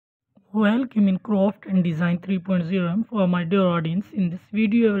Welcome in Craft and Design 3.0 for my dear audience. In this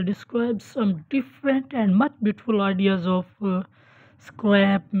video, I will describe some different and much beautiful ideas of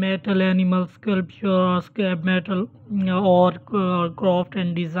scrap metal animal sculpture or scrap metal or craft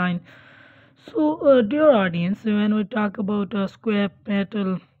and design. So, dear audience, when we talk about scrap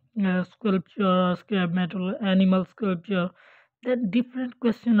metal sculpture, scrap metal animal sculpture, then different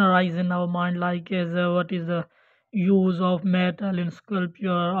question arise in our mind, like as what is the use of metal in sculpture,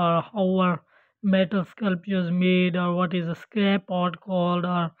 or how are metal sculptures made, or what is a scrap art called,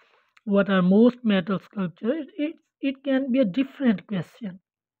 or what are most metal sculptures. It can be a different question.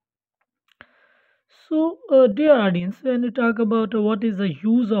 So, dear audience, when we talk about what is the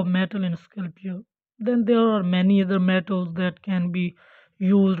use of metal in sculpture, then there are many other metals that can be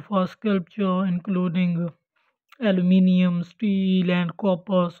used for sculpture, including aluminium, steel, and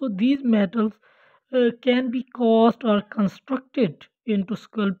copper. So, these metals can be cast or constructed into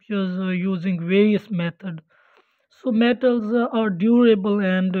sculptures using various methods. So, metals are durable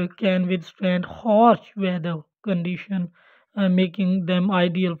and can withstand harsh weather conditions, making them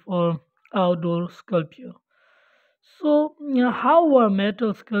ideal for outdoor sculpture. So, how are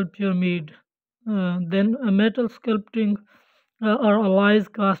metal sculpture made? Then, metal sculpting or alloys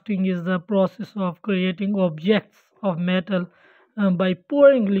casting is the process of creating objects of metal by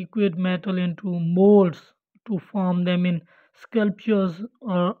pouring liquid metal into molds to form them in sculptures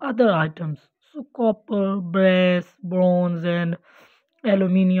or other items. So, copper, brass, bronze, and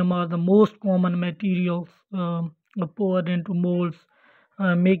aluminium are the most common materials poured into molds.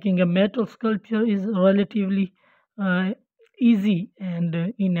 Making a metal sculpture is relatively uh, easy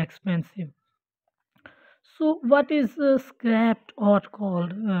and inexpensive. So, what is scrapped art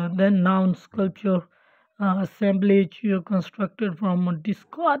called? Then, noun sculpture assemblage constructed from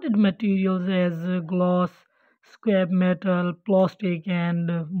discarded materials as glass, scrap metal, plastic, and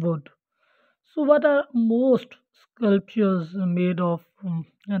wood. So, what are most sculptures made of?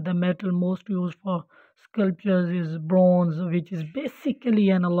 The metal most used for sculptures is bronze, which is basically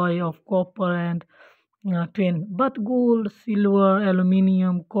an alloy of copper and tin. But gold, silver,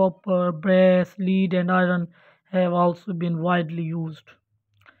 aluminium, copper, brass, lead, and iron have also been widely used.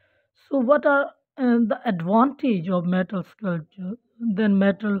 So, what are the advantage of metal sculpture? Then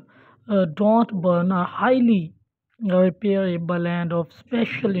metal don't burn, are highly repairable and of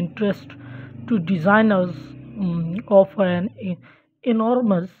special interest to designers. Offer an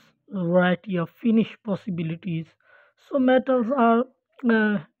enormous variety of finish possibilities. So, metals are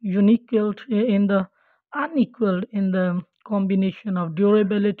unique in the unequaled in the combination of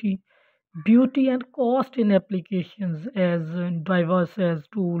durability, beauty, and cost in applications as diverse as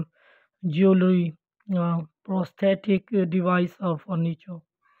tool, jewelry, prosthetic device, or furniture.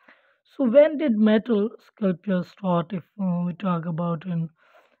 So, when did metal sculpture start? If we talk about in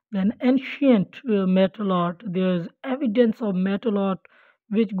then ancient metal art, there is evidence of metal art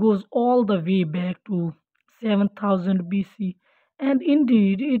which goes all the way back to 7000 BC, and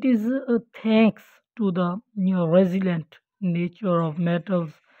indeed, it is thanks to the resilient nature of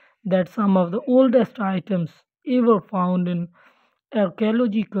metals that some of the oldest items ever found in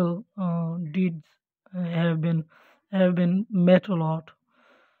archaeological deeds have been metal art.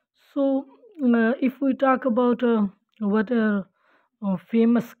 So, if we talk about what are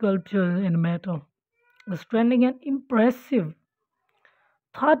famous sculptures in metal, standing an impressive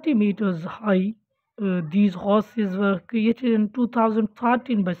 30 meters high, these horses were created in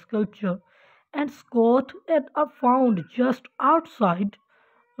 2013 by sculpture, and Scott and are found just outside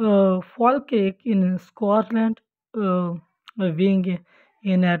Falkirk in Scotland, weighing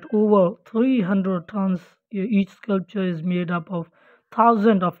in at over 300 tons. Each sculpture is made up of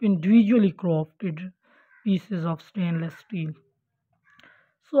thousands of individually crafted pieces of stainless steel.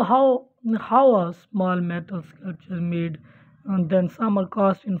 So how are small metal sculptures made? And then some are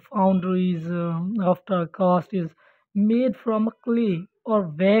cast in foundries. After a cast is made from a clay or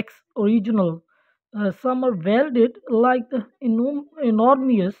wax original. Some are welded like the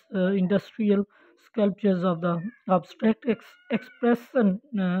enormous industrial sculptures of the abstract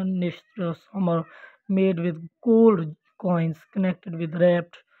expressionist. Some are made with gold coins connected with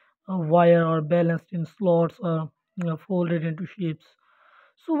wrapped wire or balanced in slots or folded into shapes.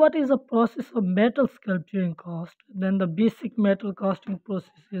 So, what is the process of metal sculpturing cast? Then the basic metal casting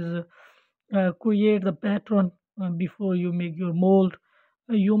process is create the pattern before you make your mold.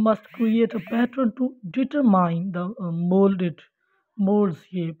 You must create a pattern to determine the mold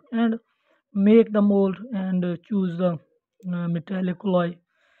shape and make the mold and choose the metallic alloy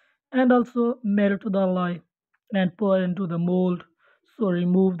and also melt the alloy and pour into the mold. So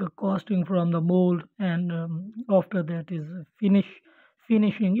remove the casting from the mold and after that is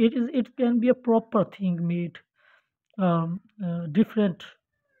finishing. It can be a proper thing made, different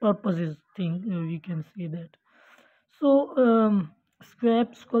purposes thing. We can say that. So,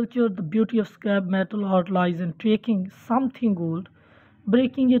 scrap sculpture, the beauty of scrap metal art lies in taking something old,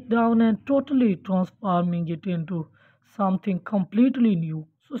 breaking it down, and totally transforming it into something completely new.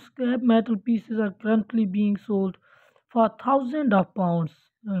 So, scrap metal pieces are currently being sold for thousands of pounds,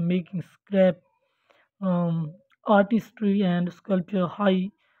 making scrap artistry and sculpture high,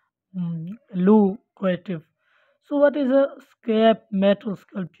 low creative. So, what is a scrap metal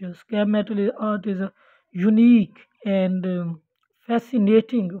sculpture? Scrap metal art is a unique and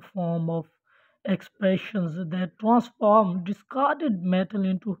fascinating form of expressions that transform discarded metal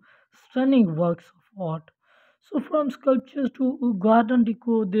into stunning works of art. So, from sculptures to garden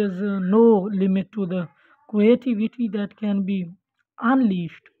decor, there's no limit to the creativity that can be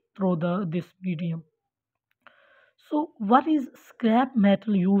unleashed through this medium. So, what is scrap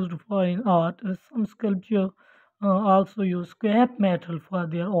metal used for in art? Some sculpture also use scrap metal for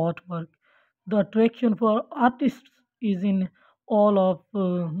their artwork. The attraction for artists is in all of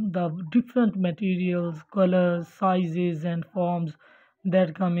the different materials, colors, sizes, and forms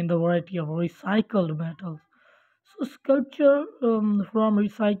that come in the variety of recycled metals. So, sculpture from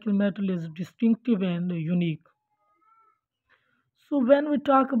recycled metal is distinctive and unique. So, when we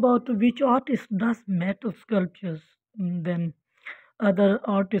talk about which artist does metal sculptures, then other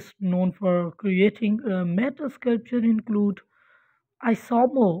artists known for creating metal sculpture include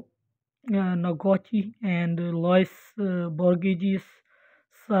Isamu Noguchi and Lois Borges,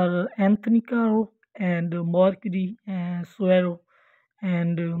 Sir Anthony Caro and Marquis Suero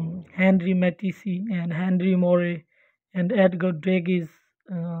and Henry Matisse and Henry Moray and Edgar Degas,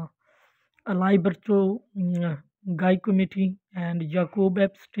 uh, Alberto Giacometti and Jacob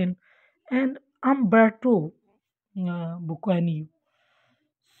Epstein and Umberto Bucani.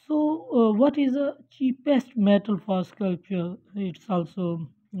 So, what is the cheapest metal for sculpture? It's also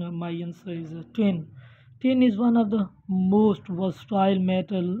my answer is tin. Tin is one of the most versatile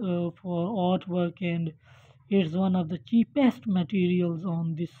metal for artwork, and it's one of the cheapest materials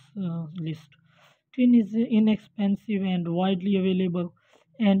on this list. Tin is inexpensive and widely available,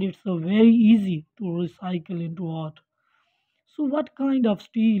 and it's very easy to recycle into art. So, what kind of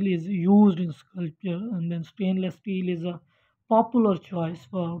steel is used in sculpture? And then stainless steel is a popular choice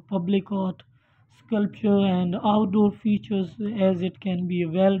for public art, sculpture, and outdoor features as it can be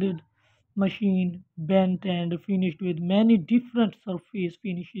welded, machined, bent, and finished with many different surface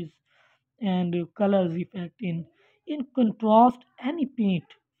finishes and colors effect. In contrast, any paint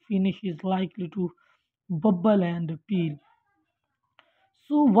finish is likely to bubble and peel.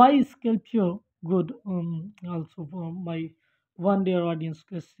 So why is sculpture good? Also, for my one day audience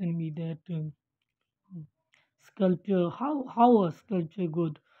question me that sculpture, how a sculpture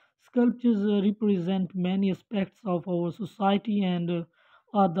good? Sculptures represent many aspects of our society and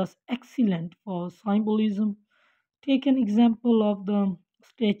are thus excellent for symbolism. Take an example of the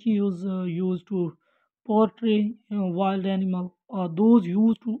statues used to portray wild animal or those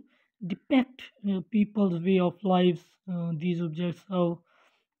used to depict people's way of lives. These objects have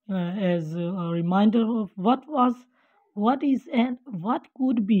as a reminder of what was, what is, and what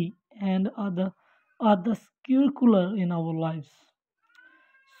could be, and are the curricular in our lives.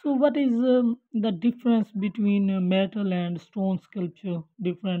 So, what is the difference between metal and stone sculpture?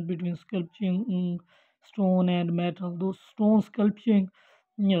 Difference between sculpturing stone and metal. Those stone sculpturing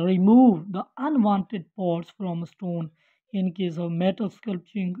remove the unwanted parts from stone. In case of metal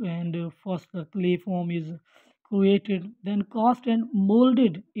sculpturing, and first the clay form is created, then cast and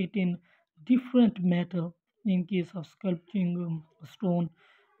molded it in different metal. In case of sculpturing stone,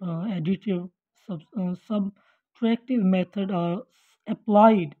 additive subtractive method are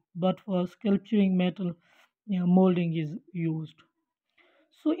applied, but for sculpturing metal, molding is used.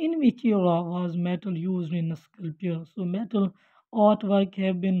 So, in which era was metal used in sculpture? So, metal artwork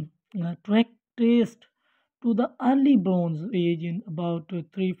have been traced to the early Bronze Age in about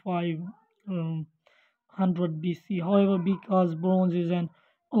 3500 BC. However, because bronze is an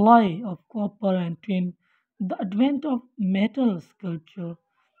alloy of copper and tin, the advent of metal sculpture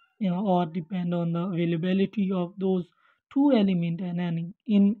or depend on the availability of those two elements any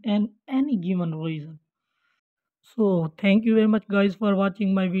given region. So thank you very much guys for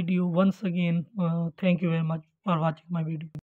watching my video once again. Thank you very much for watching my video.